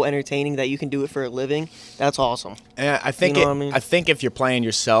is so entertaining that you can do it for a living, that's awesome. And I think I think if you're playing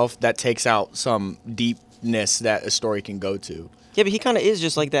yourself, that takes out some deepness that a story can go to. Yeah, but he kind of is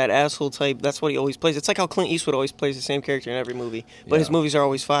just like that asshole type. That's what he always plays. It's like how Clint Eastwood always plays the same character in every movie, but his movies are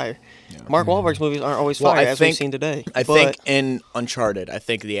always fire. Yeah. Mark Wahlberg's movies aren't always fire, as we've seen today. I think in Uncharted, I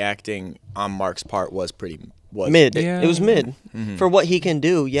think the acting on Mark's part was mid. Yeah. It was mid for what he can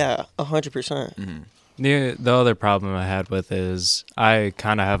do. Yeah, 100%. The other problem I had with is I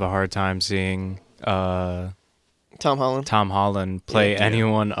kind of have a hard time seeing Tom Holland play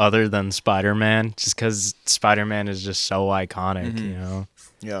anyone other than Spider-Man, just because Spider-Man is just so iconic, you know?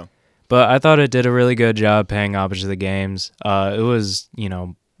 Yeah. But I thought it did a really good job paying homage to the games. It was,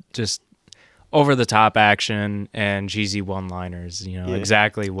 just over-the-top action and cheesy one-liners,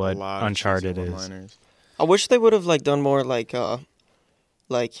 exactly what Uncharted is. I wish they would have, done more,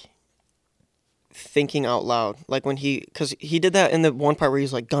 thinking out loud, like when because he did that in the one part where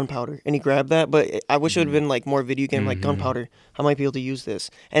he's like gunpowder and he grabbed that, but I wish it would have been like more video game, like gunpowder, I might be able to use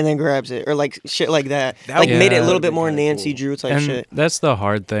this, and then grabs it, or like shit like that made it a little bit more Nancy Drew type shit. That's the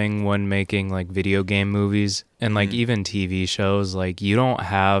hard thing when making like video game movies and like even TV shows, like you don't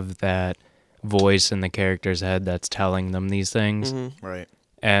have that voice in the character's head that's telling them these things, right?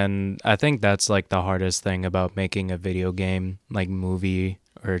 And I think that's like the hardest thing about making a video game like movie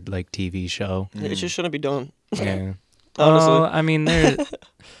or like TV show. It just shouldn't be done. Yeah. Honestly. I mean,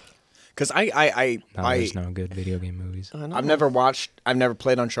 because there's no good video game movies. I've never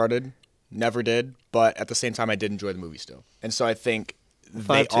played Uncharted, never did, but at the same time I did enjoy the movie still. And so I think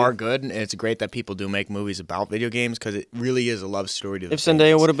they are good, and it's great that people do make movies about video games because it really is a love story to the fans.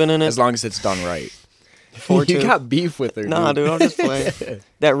 Zendaya would have been in it. As long as it's done right. You got beef with her, Nah, dude, I'm just playing.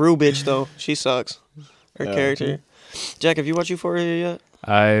 That Rue bitch, though, she sucks. Her character. Jack, have you watched Euphoria yet?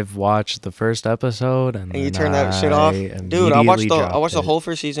 I've watched the first episode and you turned that shit off, dude. I watched the whole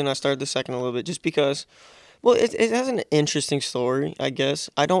first season. I started the second a little bit just because. Well, it has an interesting story, I guess.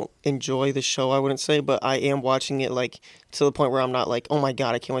 I don't enjoy the show, I wouldn't say, but I am watching it to the point where I'm not like, oh my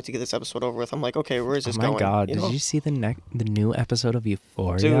god, I can't wait to get this episode over with. I'm like, okay, where is this going? Oh my god, did you see the new episode of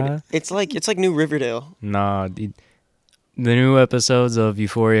Euphoria? Dude, it's like new Riverdale. Nah, the new episodes of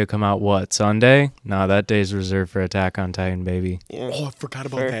Euphoria come out Sunday? Nah, that day's reserved for Attack on Titan, baby. Yeah. Oh, I forgot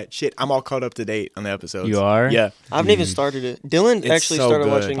about that. Shit, I'm all caught up to date on the episodes. You are? Yeah. I haven't even started it. Dylan actually started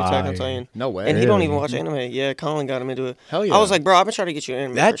watching Attack on Titan. No way. And he don't even watch anime. Yeah, Colin got him into it. Hell yeah. I was like, bro, I've been trying to get you into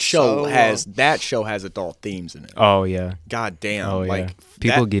anime. That show has adult themes in it. Oh yeah. God damn. Oh yeah.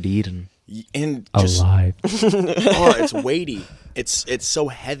 People get eaten. And alive. Oh, it's weighty. It's so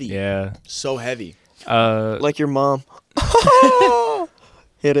heavy. Yeah. So heavy. Like your mom.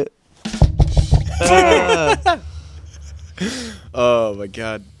 Hit it. Oh my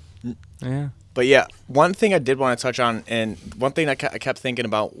god. Yeah. But yeah, one thing I did want to touch on, and one thing I kept thinking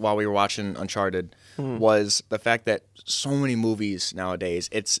about while we were watching Uncharted was the fact that so many movies nowadays,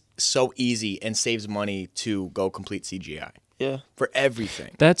 it's so easy and saves money to go complete CGI. Yeah. For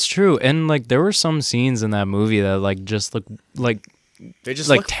everything. That's true. And there were some scenes in that movie that just look like they just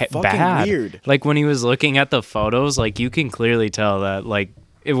look fucking bad. Weird. Like when he was looking at the photos, you can clearly tell that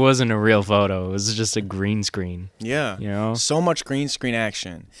it wasn't a real photo. It was just a green screen. Yeah. You know? So much green screen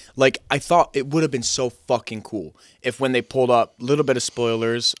action. I thought it would have been so fucking cool if when they pulled up, little bit of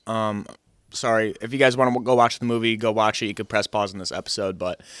spoilers. Sorry, if you guys want to go watch the movie, go watch it. You could press pause on this episode.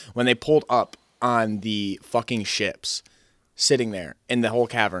 But when they pulled up on the fucking ships sitting there in the whole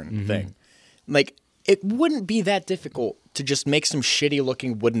cavern thing, it wouldn't be that difficult to just make some shitty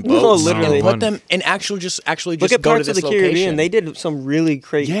looking wooden boats and put them and actually just look at go parts to this of the location. Caribbean. They did some really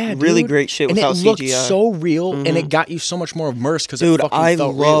great shit without CGI. And it looked so real, and it got you so much more immersed because it fucking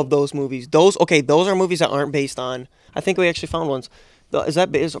felt real. I love those movies. Those are movies that aren't based on. I think we actually found ones.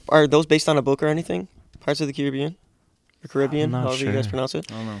 Are those based on a book or anything? Parts of the Caribbean, or Caribbean, however you guys pronounce it.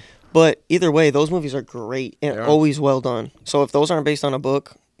 I don't know. But either way, those movies are great and always well done. So if those aren't based on a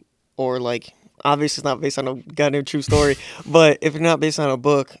book, or like. Obviously, it's not based on a goddamn true story, but if it's not based on a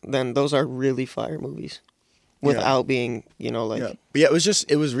book, then those are really fire movies without being, like... Yeah,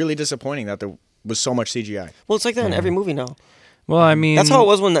 it was really disappointing that there was so much CGI. Well, it's like that in every movie now. Well, I mean... That's how it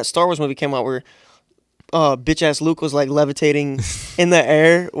was when that Star Wars movie came out where bitch-ass Luke was, like, levitating in the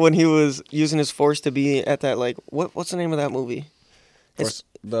air when he was using his force to be at that, like... What's the name of that movie?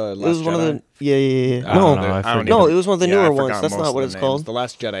 The Last it was Jedi? one of the yeah. No, it was one of the newer ones. That's not what it's called. The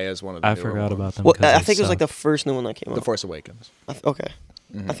Last Jedi is one of the I newer forgot ones. about them. Well, I think it was like the first new one that came out. The Force Awakens. Okay,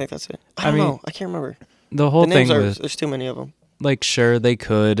 I think that's it. I don't know. I can't remember. The whole thing there's too many of them. Like, sure, they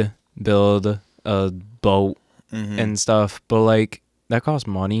could build a boat and stuff, but like that costs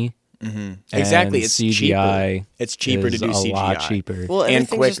money. Exactly, it's CGI. Cheaper. It's cheaper to do CGI. A lot cheaper. Well, and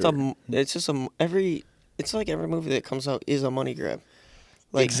quicker. It's like every movie that comes out is a money grab.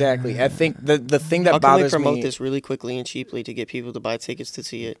 Like, exactly. I think the thing that bothers me... How can we promote this really quickly and cheaply to get people to buy tickets to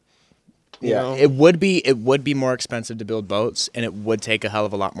see it? You know? It would be more expensive to build boats, and it would take a hell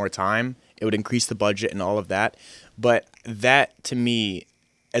of a lot more time. It would increase the budget and all of that. But that, to me,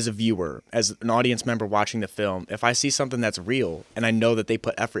 as a viewer, as an audience member watching the film, if I see something that's real and I know that they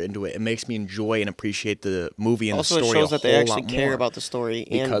put effort into it, it makes me enjoy and appreciate the movie and the story a whole lot more. Also, it shows that they actually care about the story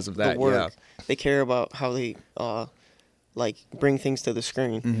and because of that, the work. They care about how they... like bring things to the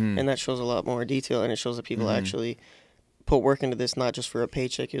screen, and that shows a lot more detail, and it shows that people actually put work into this, not just for a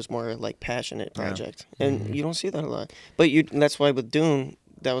paycheck. It was more like passionate project, and you don't see that a lot. But that's why with Dune,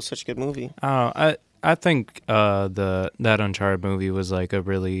 that was such a good movie. I think that Uncharted movie was like a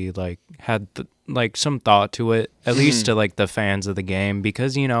really like had like some thought to it, at least to like the fans of the game,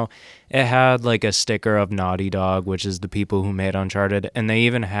 because it had like a sticker of Naughty Dog, which is the people who made Uncharted, and they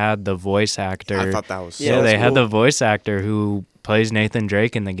even had the voice actor. I thought that was they had the voice actor who plays Nathan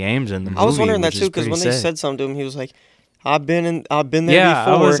Drake in the games in the movie. I was wondering that too, because when they said something to him, he was like, I've been there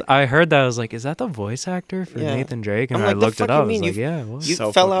before. I heard that. I was like, is that the voice actor for Nathan Drake? And I looked it up. I was like, yeah. Well.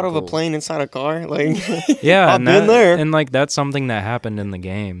 You fell out of a plane inside a car? Like, yeah, I've been there. And like, that's something that happened in the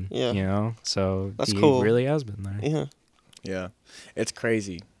game. Yeah. So that's he cool. really has been there. Yeah. Yeah. It's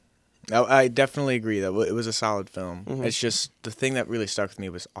crazy. I definitely agree that it was a solid film. It's just the thing that really stuck with me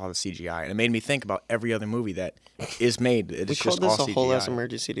was all the CGI, and it made me think about every other movie that is made. It's just all CGI. We called this a whole ass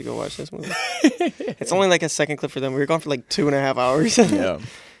emergency to go watch this movie. It's only like a second clip for them. We were gone for like 2.5 hours. Yeah,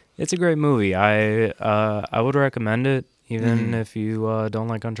 it's a great movie. I would recommend it, even if you don't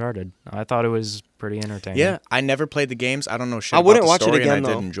like Uncharted. I thought it was pretty entertaining. Yeah, I never played the games. I don't know shit. I wouldn't about the watch story, it again, and I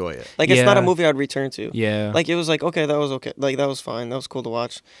though. did enjoy it. Like, it's not a movie I'd return to. Yeah, like it was like okay, that was okay. Like that was fine. That was cool to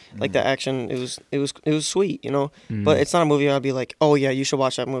watch. Like the action, it was sweet, But it's not a movie I'd be like, oh yeah, you should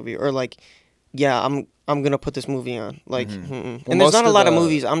watch that movie, or like, yeah, I'm gonna put this movie on. Like, and there's not a lot of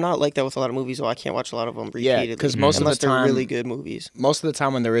movies. I'm not like that with a lot of movies, so I can't watch a lot of them repeatedly. Yeah, because most of the time, they're really good movies. Most of the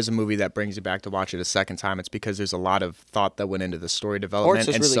time, when there is a movie that brings you back to watch it a second time, it's because there's a lot of thought that went into the story development, or it's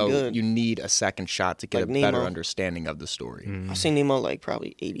just and really so good. You need a second shot to get like a Nemo. better understanding of the story. I've seen Nemo like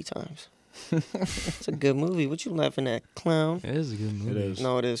probably 80 times. It's a good movie. What you laughing at, clown? It is a good movie. It is.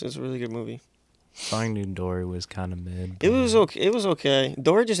 No, it is. It's a really good movie. Finding Dory was kind of mid. It was okay. It was okay.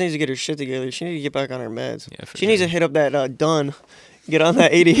 Dory just needs to get her shit together. She needs to get back on her meds. Yeah, she needs to hit up that done. Get on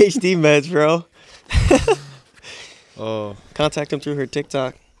that ADHD meds, bro. Oh. Contact him through her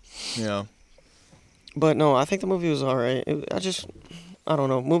TikTok. Yeah. But no, I think the movie was alright. I don't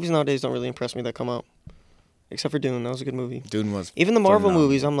know. Movies nowadays don't really impress me that come out. Except for Dune. That was a good movie. Dune was even the Marvel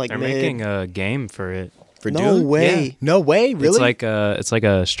movies, I'm like, they're making a game for it. For no Dune? way. Yeah. No way, really? It's like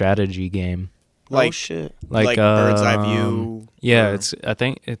a strategy game. Like, oh shit. Like bird's eye view. Yeah, I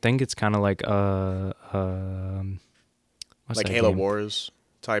think it's kind of like what's like that Halo game? Wars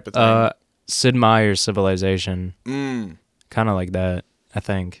type of thing. Sid Meier's Civilization. Mm. Kind of like that, I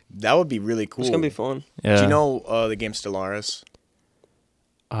think. That would be really cool. It's gonna be fun. Yeah. Do you know the game Stellaris?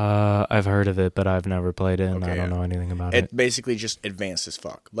 I've heard of it, but I've never played it, and I don't know anything about it. It basically just advanced as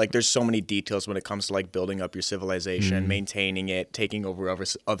fuck. Like, there's so many details when it comes to like building up your civilization, maintaining it, taking over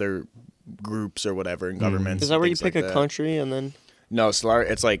other groups or whatever and governments. Is that where you pick like a country and then? No,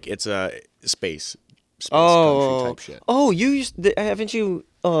 Stellaris. It's a space country type shit. Oh, haven't you?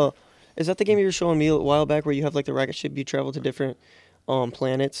 Is that the game you were showing me a while back where you have like the rocket ship, you travel to different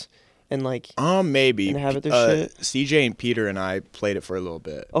planets, and like maybe inhabit their shit? CJ and Peter and I played it for a little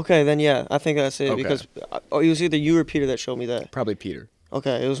bit. Okay, then yeah, I think that's it because it was either you or Peter that showed me that. Probably Peter.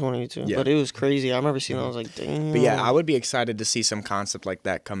 Okay, it was one of you two. Yeah. But it was crazy. I remember seeing it. I was like, damn. But yeah, I would be excited to see some concept like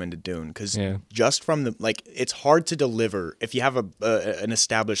that come into Dune because just from the it's hard to deliver if you have an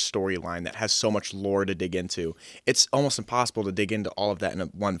established storyline that has so much lore to dig into. It's almost impossible to dig into all of that in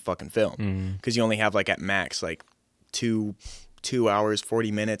one fucking film because you only have like at max like 2 hours 40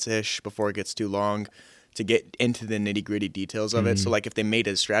 minutes ish before it gets too long to get into the nitty-gritty details of it. So like if they made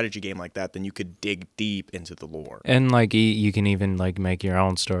a strategy game like that, then you could dig deep into the lore. And like you can even like make your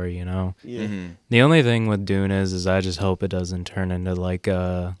own story, you know. Yeah. The only thing with Dune is I just hope it doesn't turn into like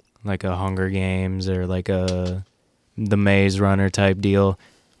a Hunger Games or like the Maze Runner type deal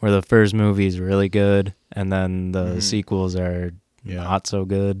where the first movie is really good and then the sequels are not so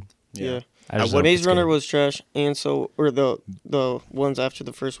good. Yeah. Maze Runner was trash, and so or the ones after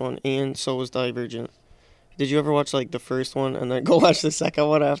the first one, and so was Divergent. Did you ever watch like the first one and then go watch the second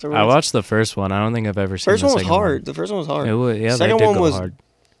one afterwards? I watched the first one. I don't think I've ever seen the second one. First one was hard. The first one was hard. It was, yeah, second one was hard.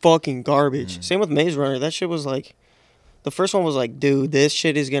 Fucking garbage. Same with Maze Runner. That shit was like, the first one was like, dude, this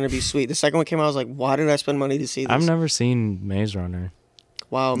shit is gonna be sweet. The second one came out, I was like, why did I spend money to see this? I've never seen Maze Runner.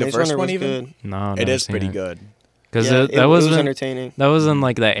 Wow, the Maze first Runner one was even? good. No, it is pretty good. Because it was entertaining. That was in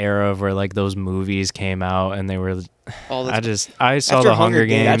like the era of where like those movies came out and they were. I saw After the Hunger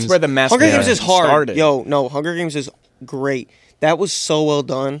Games. That's where the mess. Hunger Games is hard. Started. Yo, no, Hunger Games is great. That was so well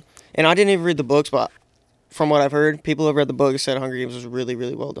done. And I didn't even read the books, but from what I've heard, people who have read the book said Hunger Games was really,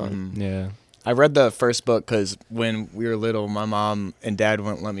 really well done. Yeah. I read the first book because when we were little, my mom and dad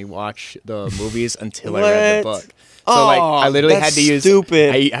wouldn't let me watch the movies until I read the book. So like I literally had to use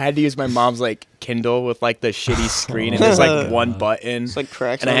I had to use my mom's like Kindle with like the shitty screen and there's like one button. It's like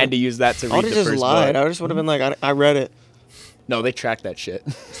cracks. And I had to use that to read the first book. I would have just lied. I just would have been like, I read it. No, they track that shit.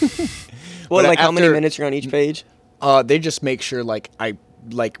 Well, like how many minutes are on each page? They just make sure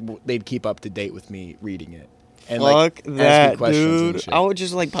they'd keep up to date with me reading it. And fuck that, dude. I would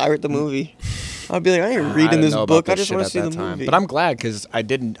just like pirate the movie. I'd be like, I ain't reading this book. I just want to see the movie. But I'm glad because I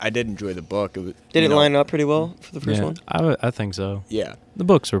did enjoy the book. Did it line up pretty well for the first one? I think so. Yeah. The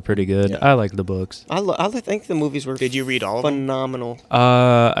books were pretty good. Yeah. I like the books. I think the movies were. Did you read all of them? Phenomenal.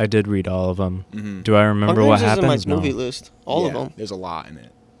 I did read all of them. Mm-hmm. Do I remember what happened? Hunger Games is in my movie list. All of them. There's a lot in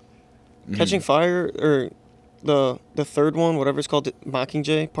it. Mm-hmm. Catching Fire or the third one, whatever it's called,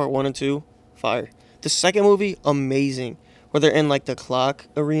 Mockingjay, Part 1 and 2, fire. The second movie, amazing. Where they're in like the clock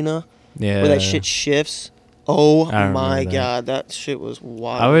arena. Yeah. Where that shit shifts. Oh my god, that shit was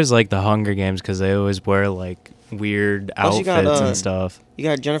wild. I always like the Hunger Games because they always wear like weird outfits and stuff. You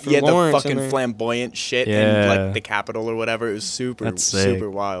got Jennifer Lawrence. The fucking flamboyant shit in like the Capitol or whatever. It was super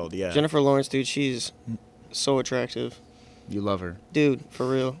wild. Yeah. Jennifer Lawrence, dude, she's so attractive. You love her, dude, for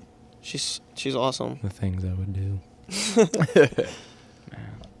real. She's awesome. The things I would do.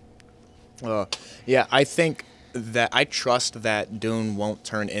 Yeah, I think that I trust that Dune won't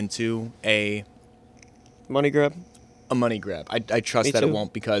turn into a money grab. A money grab. I trust that it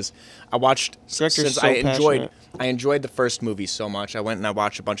won't because I watched since I enjoyed the first movie so much. I went and I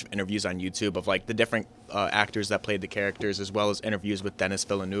watched a bunch of interviews on YouTube of like the different actors that played the characters, as well as interviews with Denis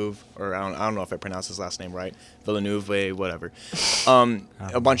Villeneuve, or I don't know if I pronounced his last name right, Villeneuve, whatever.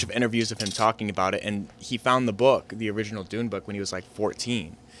 A bunch of interviews of him talking about it, and he found the book, the original Dune book, when he was like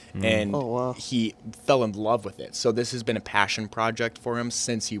 14. And he fell in love with it. So this has been a passion project for him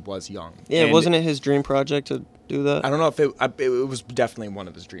since he was young. Yeah, wasn't it his dream project to do that? I don't know if it was definitely one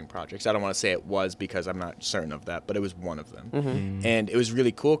of his dream projects. I don't want to say it was because I'm not certain of that, but it was one of them. Mm-hmm. And it was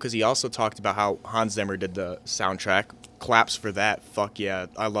really cool because he also talked about how Hans Zimmer did the soundtrack. Claps for that. Fuck yeah.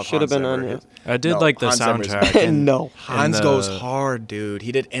 I love Hans Zimmer. Been on I did like the soundtrack. No. Hans goes hard, dude.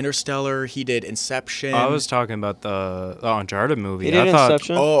 He did Interstellar. He did Inception. I was talking about the Uncharted movie. He did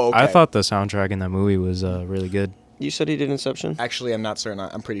Inception? Okay. I thought the soundtrack in that movie was really good. You said he did Inception? Actually, I'm not certain.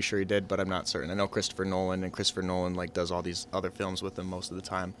 I'm pretty sure he did, but I'm not certain. I know Christopher Nolan like does all these other films with him most of the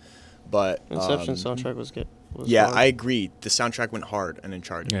time. But Inception soundtrack was good. Hard. I agree. The soundtrack went hard in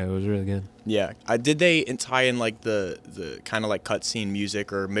Uncharted. Yeah, it was really good. Yeah. Did they tie in like the kind of like cutscene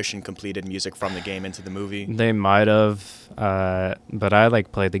music or mission completed music from the game into the movie? They might have, but I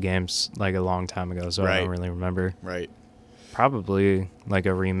like played the games like a long time ago, so I don't really remember. Right. Probably like a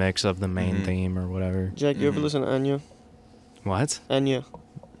remix of the main theme or whatever. Jack, you ever listen to Enya? What? Enya.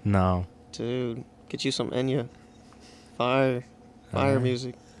 No. Dude, get you some Enya. Fire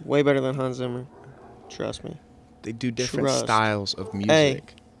music. Way better than Hans Zimmer. Trust me. They do different styles of music. Hey,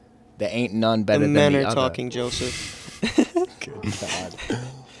 there ain't none better than the other. The men are talking, Joseph. Good God.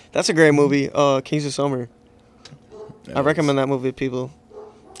 That's a great movie, Kings of Summer. I recommend that movie to people.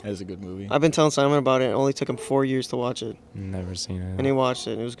 That is a good movie. I've been telling Simon about it. It only took him 4 years to watch it. Never seen it. And he watched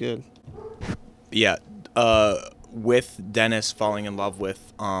it. And it was good. Yeah. With Dennis falling in love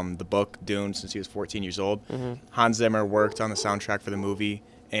with the book Dune since he was 14 years old, Hans Zimmer worked on the soundtrack for the movie,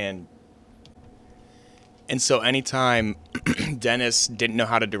 and so anytime Dennis didn't know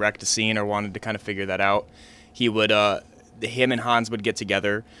how to direct a scene or wanted to kind of figure that out, he would him and Hans would get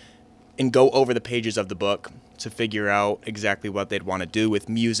together and go over the pages of the book to figure out exactly what they'd want to do with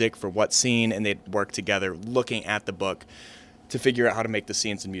music for what scene, and they'd work together looking at the book to figure out how to make the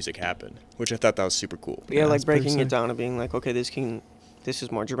scenes and music happen, which I thought that was super cool. Yeah, like breaking it down and being like, okay, this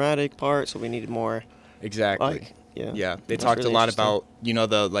is more dramatic part, so we needed more. Exactly. Like, yeah. They talked really a lot about,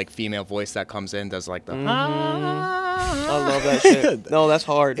 the like female voice that comes in, does like the. I love that shit. No, that's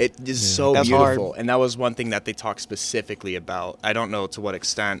hard. It is so beautiful, hard. And that was one thing that they talked specifically about. I don't know to what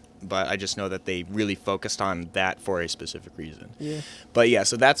extent, but I just know that they really focused on that for a specific reason. Yeah. But yeah,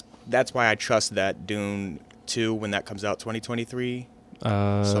 so that's why I trust that Dune 2 when that comes out 2023.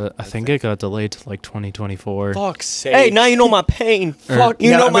 I think it got delayed to like 2024. Fuck's sake. Hey, now you know my pain. Fuck,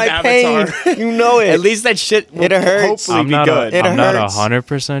 you know my pain. You know it. At least that shit will hopefully be good. I'm not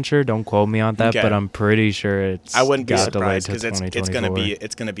 100% sure. Don't quote me on that, but I'm pretty sure I wouldn't be surprised because it's gonna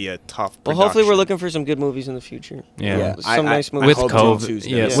be a tough production. Well, hopefully we're looking for some good movies in the future. Yeah. Some nice movies. With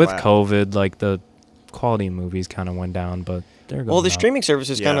COVID, like the quality of movies kind of went down, but the streaming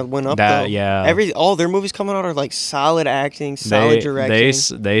services kind of went up though. Yeah. All their movies coming out are like solid acting, solid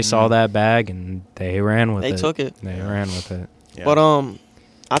directing. They saw that bag and they ran with it. They took it. They ran with it. Yeah. But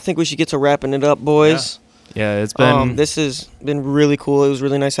I think we should get to wrapping it up, boys. Yeah, it's been this has been really cool. It was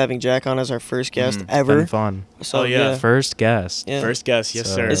really nice having Jack on as our first guest ever. Been fun. So first guest. Yeah. First guest, yes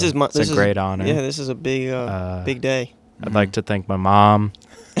sir. This is a great honor. Yeah, this is a big day. I'd like to thank my mom.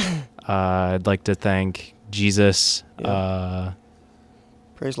 I'd like to thank Jesus.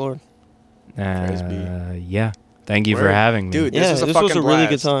 Praise Lord. Praise be. Yeah. Thank you for having me. Dude, this was a really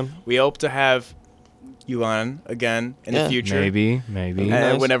good time. We hope to have you on again in the future. Maybe.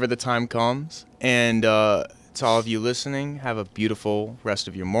 Whenever the time comes. And to all of you listening, have a beautiful rest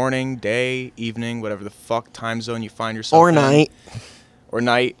of your morning, day, evening, whatever the fuck time zone you find yourself in. Or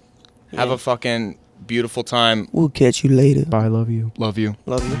night. Have a fucking beautiful time. We'll catch you later. Bye. Love you. Love you.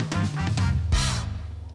 Love you.